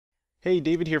Hey,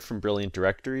 David here from Brilliant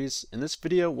Directories. In this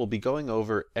video, we'll be going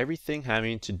over everything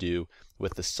having to do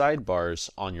with the sidebars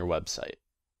on your website.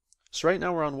 So right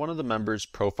now we're on one of the members'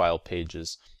 profile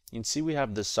pages. You can see we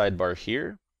have this sidebar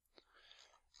here,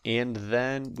 and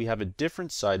then we have a different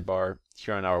sidebar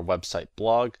here on our website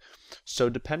blog. So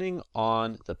depending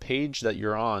on the page that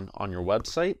you're on your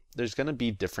website, there's going to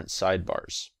be different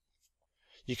sidebars.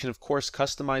 You can of course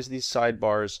customize these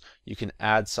sidebars. You can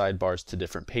add sidebars to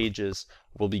different pages.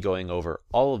 We'll be going over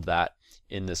all of that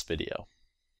in this video.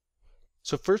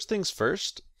 So first things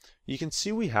first, you can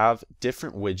see we have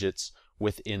different widgets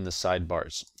within the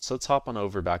sidebars. So let's hop on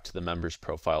over back to the members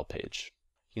profile page.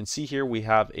 You can see here we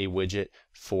have a widget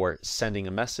for sending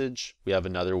a message. We have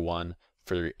another one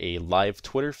for a live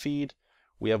Twitter feed.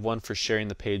 We have one for sharing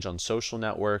the page on social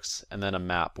networks, and then a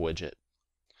map widget.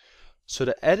 So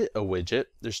to edit a widget,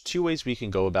 there's two ways we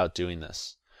can go about doing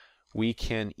this. We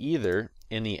can either,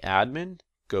 in the admin,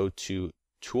 go to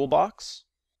Toolbox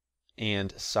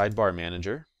and Sidebar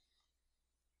Manager,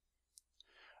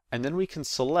 and then we can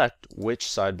select which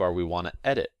sidebar we want to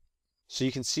edit. So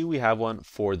you can see we have one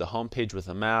for the home page with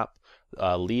a map,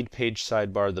 lead page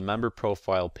sidebar, the member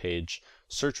profile page,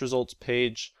 search results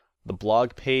page, the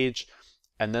blog page,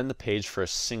 and then the page for a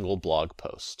single blog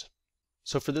post.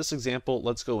 So for this example,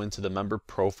 let's go into the member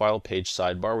profile page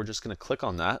sidebar. We're just going to click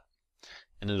on that,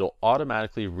 and it'll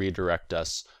automatically redirect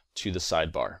us to the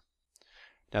sidebar.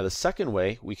 Now the second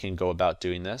way we can go about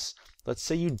doing this, let's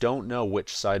say you don't know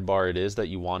which sidebar it is that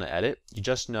you want to edit. You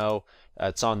just know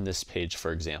it's on this page,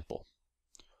 for example.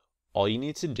 All you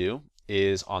need to do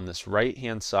is on this right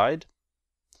hand side,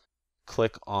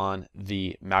 click on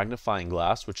the magnifying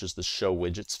glass, which is the show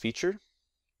widgets feature,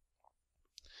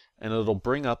 and it'll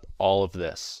bring up all of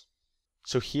this.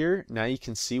 So here now you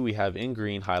can see we have in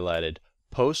green highlighted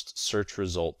post search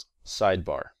result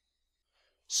sidebar.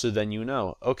 So then you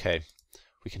know, okay,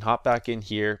 we can hop back in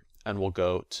here and we'll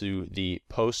go to the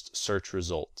post search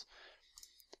result,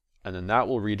 and then that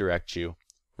will redirect you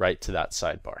right to that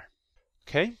sidebar.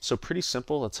 Okay, so pretty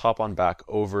simple. Let's hop on back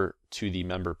over to the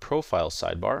member profile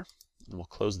sidebar, and we'll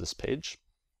close this page.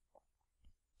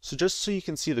 So just so you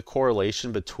can see the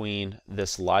correlation between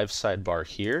this live sidebar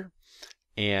here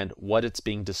and what it's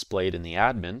being displayed in the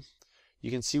admin, you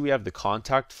can see we have the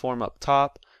contact form up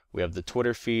top, we have the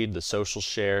Twitter feed, the social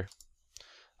share.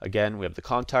 Again, we have the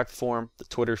contact form, the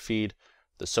Twitter feed,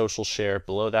 the social share.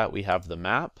 Below that we have the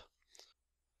map,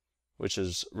 which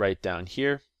is right down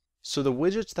here. So the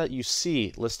widgets that you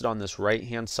see listed on this right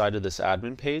hand side of this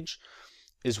admin page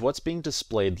is what's being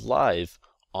displayed live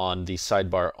on the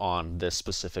sidebar on this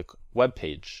specific web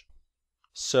page.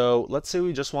 So let's say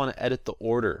we just want to edit the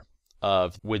order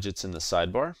of widgets in the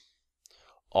sidebar.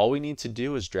 All we need to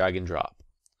do is drag and drop.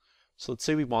 So let's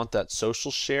say we want that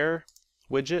social share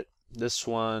widget, this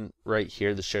one right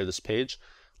here, the share this page.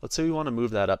 Let's say we want to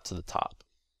move that up to the top.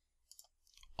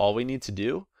 All we need to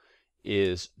do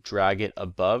is drag it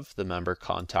above the member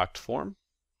contact form.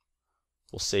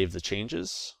 We'll save the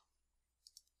changes.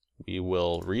 We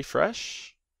will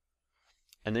refresh.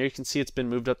 And there you can see it's been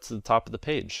moved up to the top of the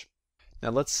page. Now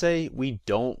let's say we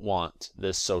don't want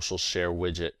this social share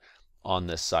widget on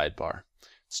this sidebar.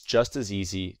 It's just as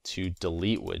easy to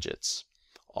delete widgets.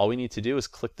 All we need to do is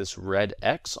click this red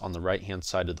X on the right hand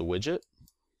side of the widget.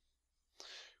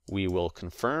 We will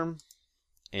confirm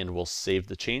and we'll save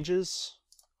the changes.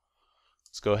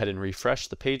 Let's go ahead and refresh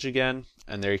the page again,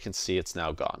 and there you can see it's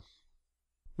now gone.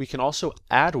 We can also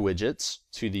add widgets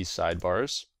to these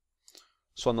sidebars.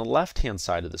 So on the left-hand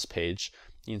side of this page,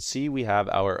 you can see we have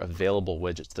our available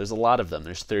widgets. There's a lot of them.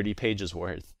 There's 30 pages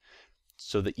worth.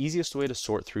 So the easiest way to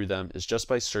sort through them is just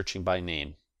by searching by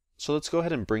name. So let's go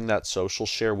ahead and bring that social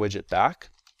share widget back.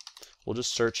 We'll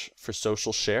just search for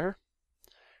social share.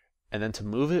 And then to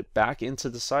move it back into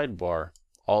the sidebar,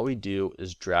 all we do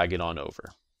is drag it on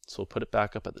over. So we'll put it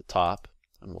back up at the top,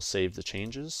 and we'll save the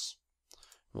changes.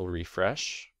 We'll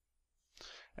refresh.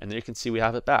 And there you can see we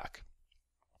have it back.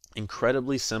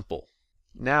 Incredibly simple.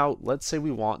 Now let's say we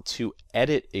want to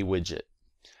edit a widget.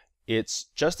 It's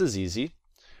just as easy.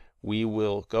 We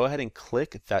will go ahead and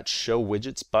click that show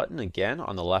widgets button again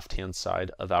on the left hand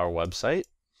side of our website.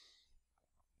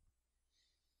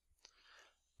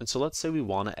 And so let's say we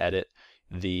want to edit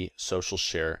the social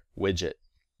share widget.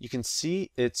 You can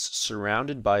see it's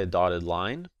surrounded by a dotted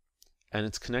line, and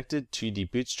it's connected to the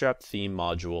Bootstrap theme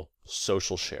module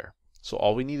social share. So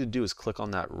all we need to do is click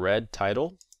on that red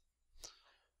title,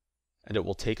 and it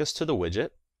will take us to the widget.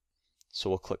 So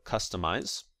we'll click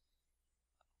Customize.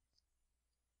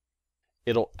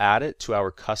 It'll add it to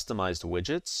our customized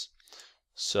widgets.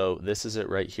 So this is it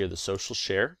right here, the social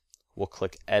share. We'll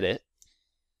click Edit.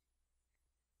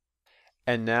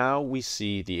 And now we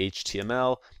see the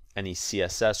HTML, any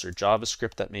CSS or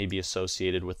JavaScript that may be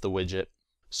associated with the widget.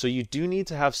 So you do need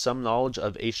to have some knowledge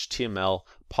of HTML,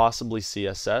 possibly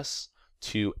CSS,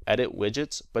 to edit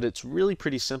widgets, but it's really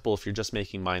pretty simple if you're just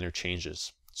making minor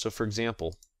changes. So for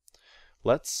example,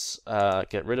 let's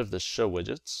get rid of this show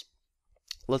widgets.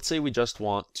 Let's say we just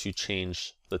want to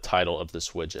change the title of this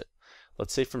widget.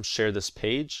 Let's say from share this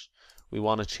page, we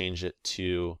want to change it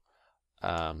to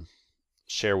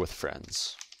share with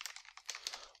friends.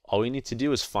 All we need to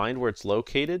do is find where it's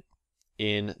located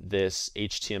in this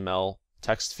HTML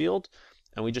text field,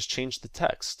 and we just change the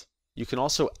text. You can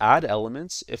also add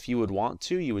elements if you would want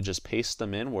to. You would just paste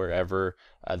them in wherever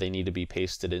they need to be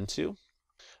pasted into.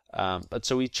 But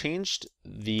so we changed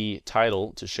the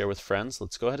title to share with friends.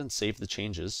 Let's go ahead and save the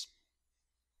changes.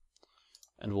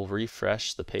 And we'll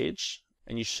refresh the page.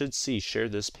 And you should see share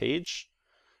this page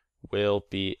will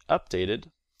be updated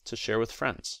to share with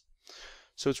friends.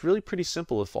 So it's really pretty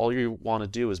simple if all you want to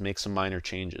do is make some minor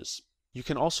changes. You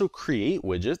can also create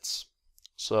widgets.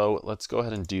 So let's go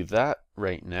ahead and do that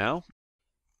right now.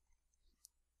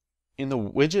 In the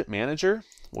widget manager,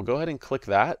 we'll go ahead and click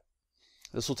that.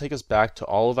 This will take us back to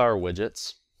all of our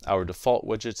widgets, our default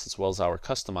widgets as well as our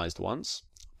customized ones.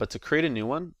 But to create a new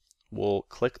one, we'll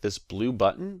click this blue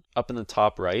button up in the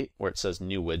top right where it says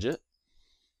new widget,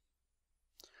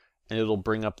 and it'll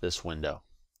bring up this window.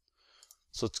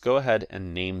 So let's go ahead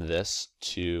and name this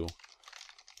to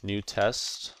new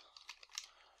test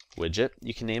widget.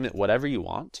 You can name it whatever you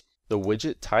want. The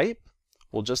widget type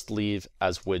we'll just leave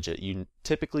as widget. You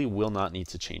typically will not need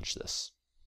to change this.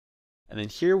 And then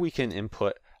here we can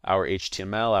input our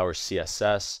HTML, our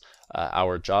CSS,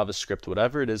 our JavaScript,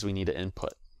 whatever it is we need to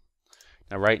input.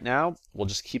 Now right now, we'll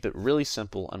just keep it really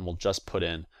simple and we'll just put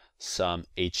in some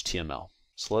HTML.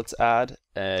 So let's add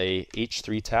a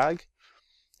h3 tag,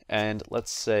 and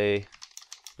let's say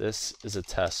this is a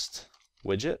test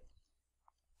widget.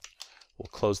 We'll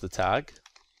close the tag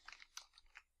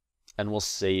and we'll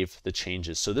save the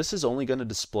changes. So this is only going to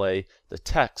display the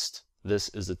text. This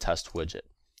is the test widget.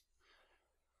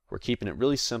 We're keeping it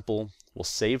really simple. We'll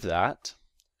save that.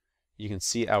 You can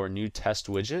see our new test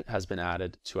widget has been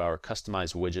added to our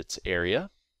customized widgets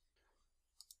area.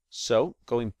 So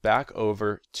going back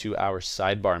over to our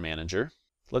sidebar manager,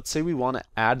 let's say we want to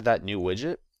add that new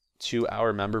widget to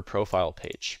our member profile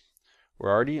page.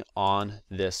 We're already on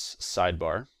this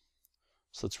sidebar.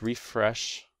 So let's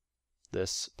refresh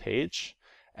this page.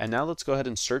 And now let's go ahead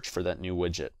and search for that new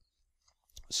widget.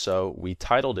 So we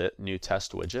titled it new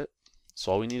test widget.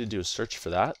 So all we need to do is search for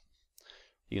that.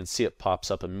 You can see it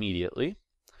pops up immediately.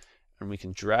 And we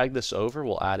can drag this over.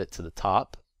 We'll add it to the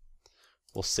top.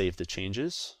 We'll save the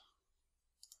changes.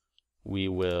 We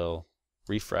will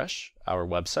refresh our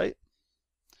website.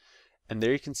 And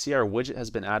there you can see our widget has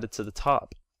been added to the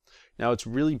top. Now it's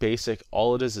really basic.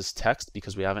 All it is text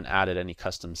because we haven't added any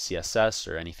custom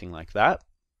CSS or anything like that.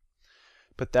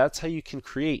 But that's how you can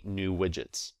create new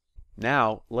widgets.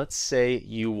 Now, let's say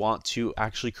you want to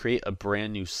actually create a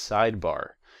brand new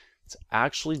sidebar. It's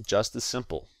actually just as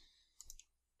simple.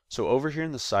 So over here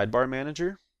in the sidebar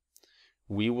manager,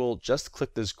 we will just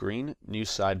click this green new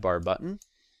sidebar button.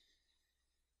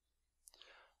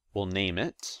 We'll name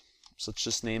it. So let's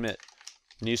just name it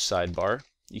new sidebar.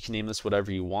 You can name this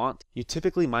whatever you want. You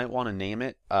typically might want to name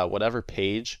it whatever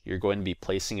page you're going to be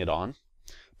placing it on.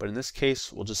 But in this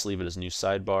case, we'll just leave it as new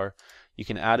sidebar. You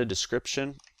can add a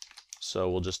description.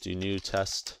 So we'll just do new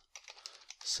test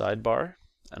sidebar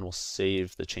and we'll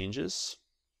save the changes.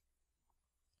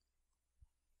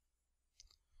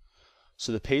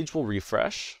 So the page will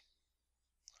refresh.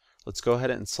 Let's go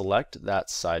ahead and select that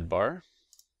sidebar.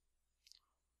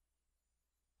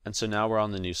 And so now we're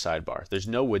on the new sidebar. There's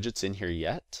no widgets in here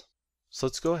yet. So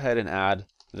let's go ahead and add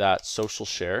that social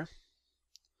share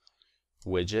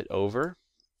widget over.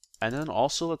 And then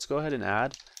also let's go ahead and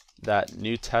add that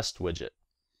new test widget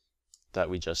that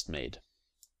we just made.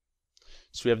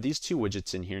 So we have these two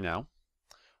widgets in here now.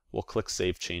 We'll click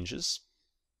Save Changes.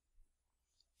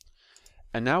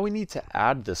 And now we need to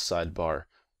add this sidebar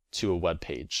to a web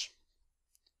page.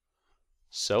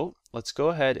 So let's go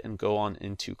ahead and go on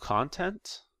into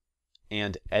Content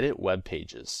and Edit Web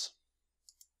Pages.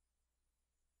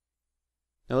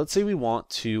 Now let's say we want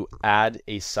to add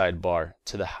a sidebar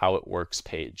to the How It Works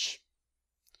page.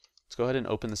 Let's go ahead and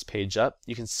open this page up.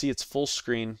 You can see it's full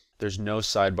screen. There's no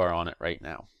sidebar on it right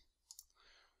now.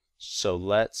 So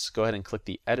let's go ahead and click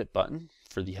the Edit button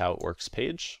for the How It Works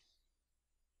page.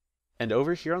 And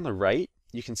over here on the right,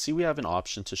 you can see we have an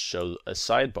option to show a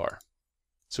sidebar.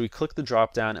 So we click the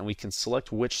drop down and we can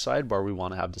select which sidebar we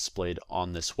want to have displayed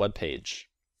on this web page.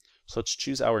 So let's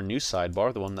choose our new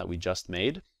sidebar, the one that we just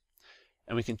made,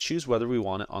 and we can choose whether we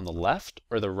want it on the left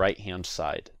or the right hand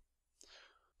side.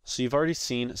 So you've already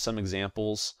seen some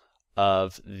examples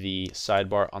of the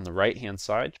sidebar on the right hand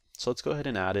side, so let's go ahead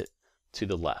and add it to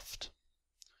the left.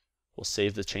 We'll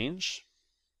save the change,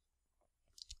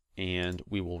 and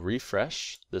we will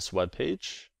refresh this web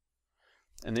page.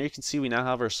 And there you can see we now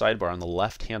have our sidebar on the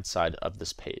left hand side of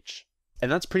this page.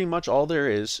 And that's pretty much all there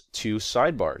is to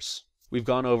sidebars. We've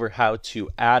gone over how to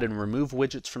add and remove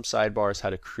widgets from sidebars, how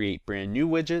to create brand new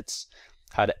widgets,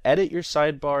 how to edit your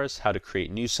sidebars, how to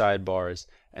create new sidebars,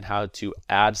 and how to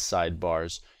add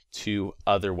sidebars to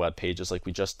other web pages like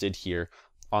we just did here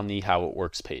on the How It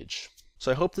Works page.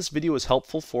 So I hope this video was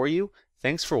helpful for you.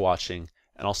 Thanks for watching,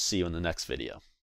 and I'll see you in the next video.